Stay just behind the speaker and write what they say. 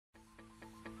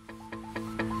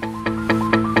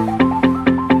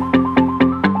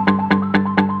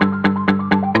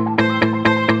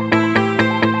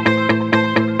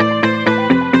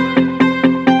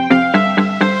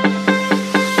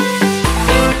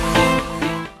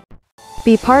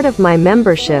Be part of my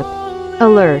membership.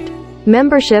 Alert!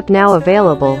 Membership now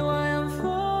available.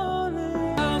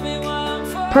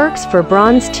 Perks for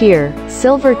Bronze Tier,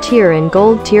 Silver Tier and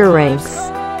Gold Tier ranks.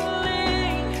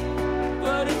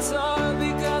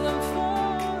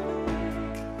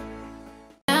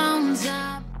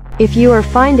 If you are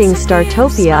finding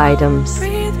Startopia items,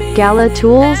 gala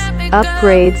tools,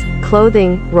 upgrades,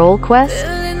 clothing, role quest,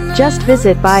 just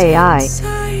visit Buy AI.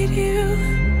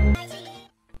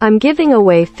 I'm giving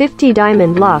away 50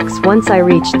 diamond locks once I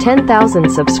reach 10,000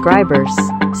 subscribers.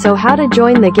 So how to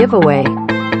join the giveaway?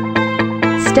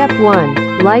 Step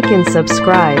 1. Like and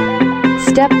subscribe.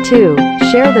 Step 2.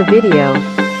 Share the video.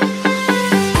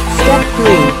 Step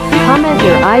 3. Comment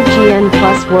your IGN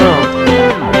plus world.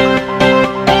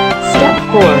 Step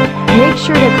 4. Make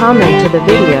sure to comment to the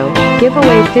video.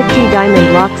 Giveaway 50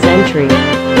 diamond locks entry.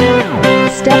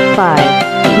 Step 5.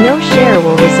 No share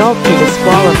will result to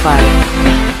disqualified.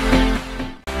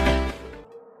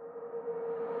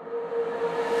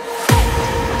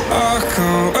 I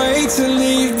can't wait to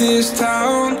leave this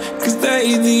town, cause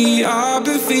lately I've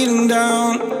been feeling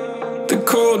down. The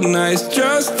cold nights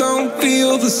just don't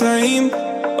feel the same.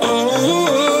 Oh,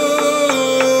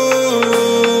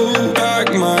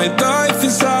 like my life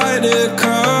inside a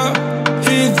car.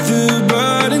 Hit the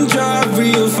button, drive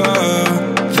real far.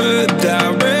 Put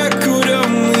that record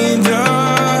on me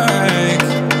like,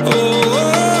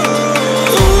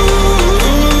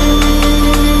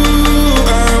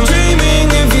 I'm dreaming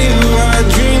of you, I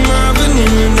dream of a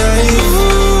new night.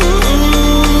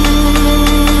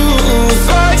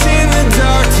 Fight in the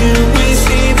dark till we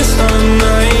see the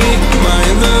sunlight. My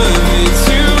love, it's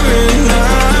you and I.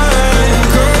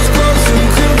 Close, close and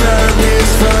could light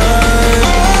this fire.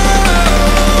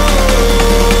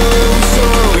 So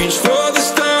reach for the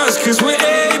stars, cause we're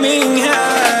aiming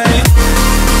high.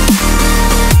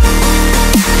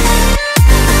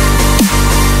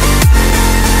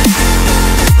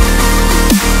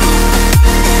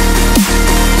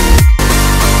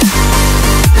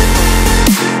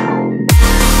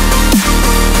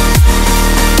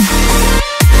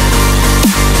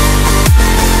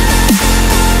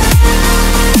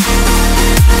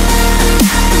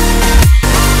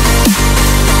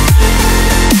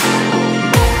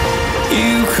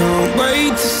 You can't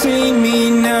wait to see me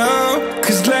now,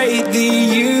 cause lately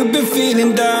you've been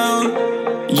feeling down.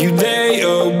 You lay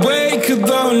awake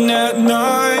alone at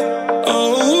night. Oh,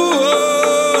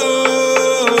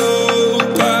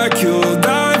 like your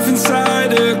life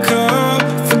inside a car.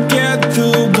 Forget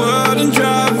the world and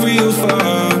drive real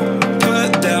far.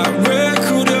 Put that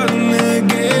record on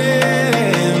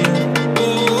again. Oh,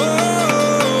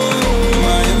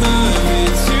 my love,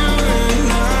 it's you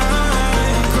and I.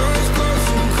 Close, close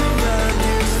and could light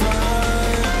this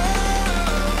fire.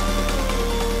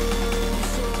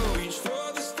 So reach for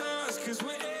the stars, cause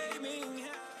we're aiming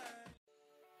high.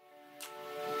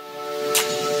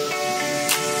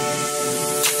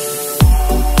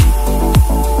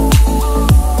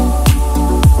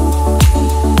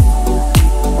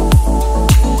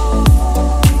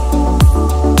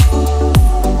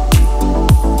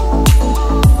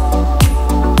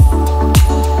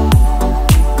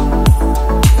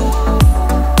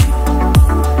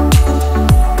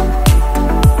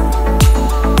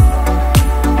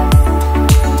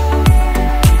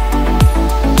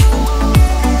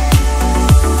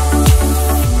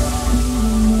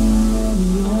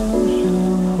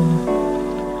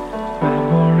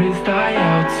 Memories die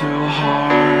out too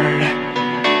hard.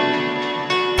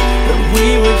 When we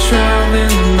were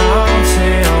traveling the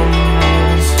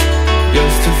mountains,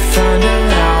 used to find the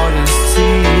loudest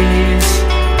seas.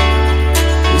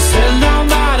 We set down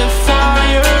by the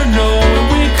fire, knowing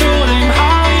we could aim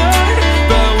higher,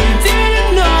 but we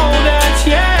didn't know that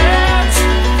yet.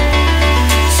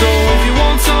 So if you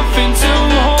want something to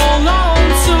hold on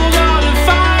to, gotta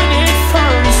find it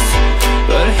first.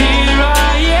 But here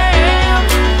I am,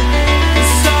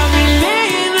 'cause I've been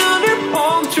laying under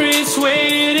palm trees,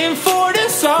 waiting for the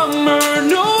summer.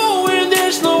 No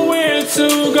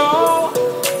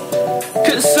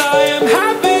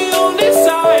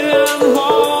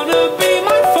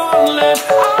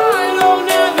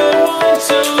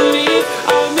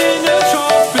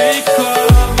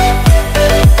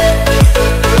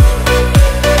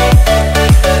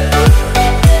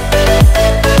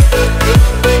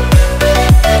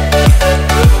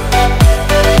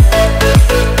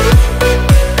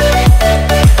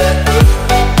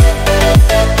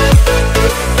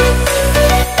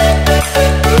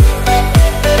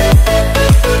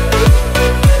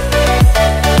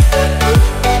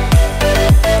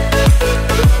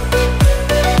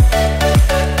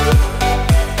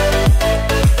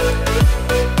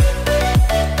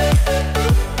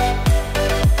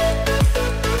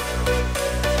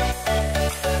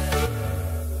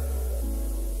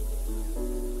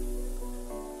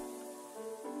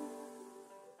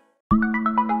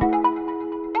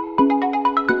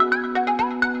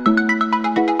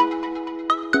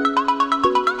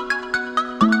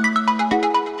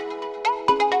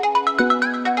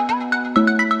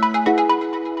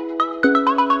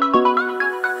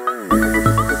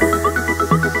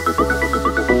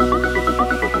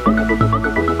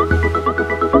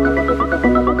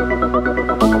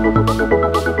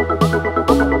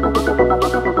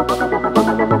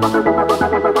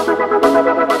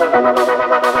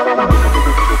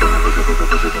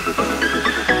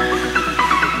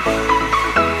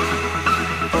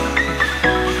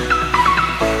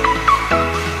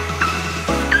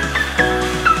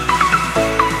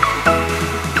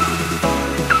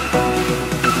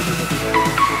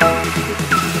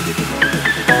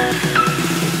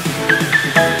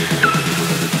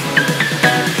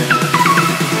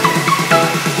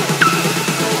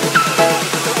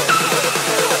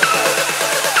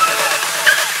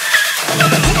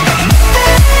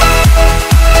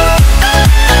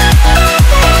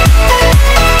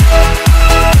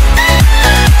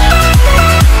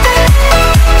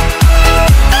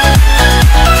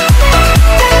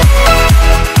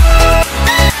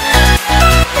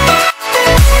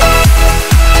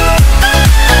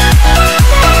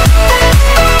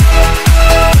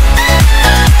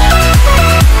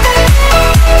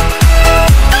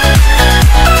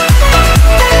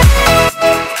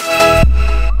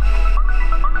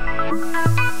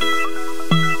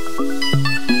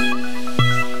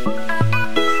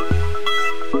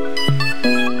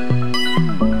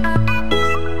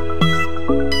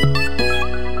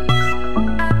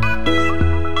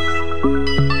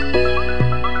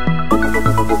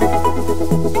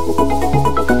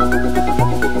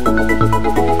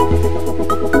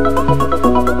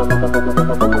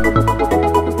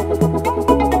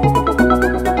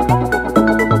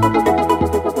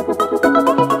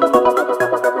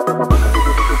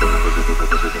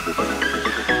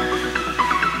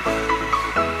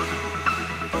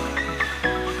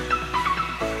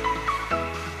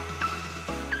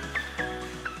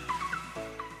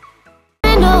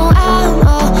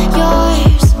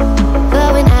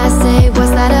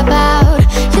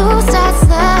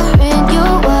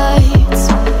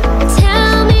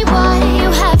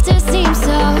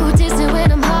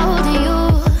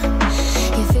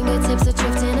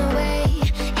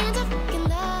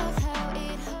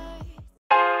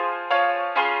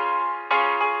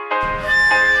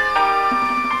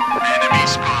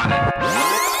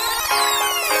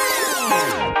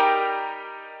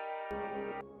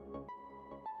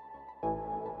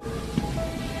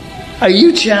Are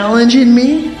you challenging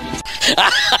me?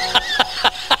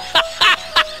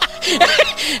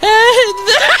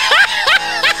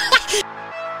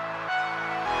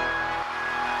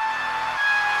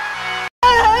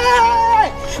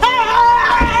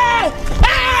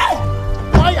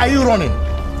 Why are you running?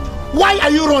 Why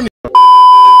are you running?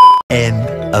 End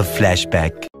of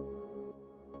flashback.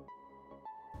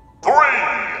 3,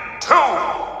 2,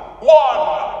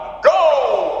 1, go!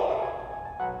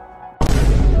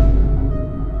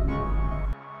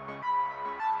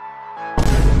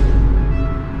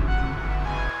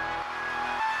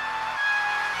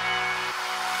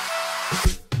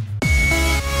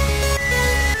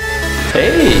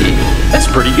 Hey, that's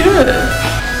pretty good.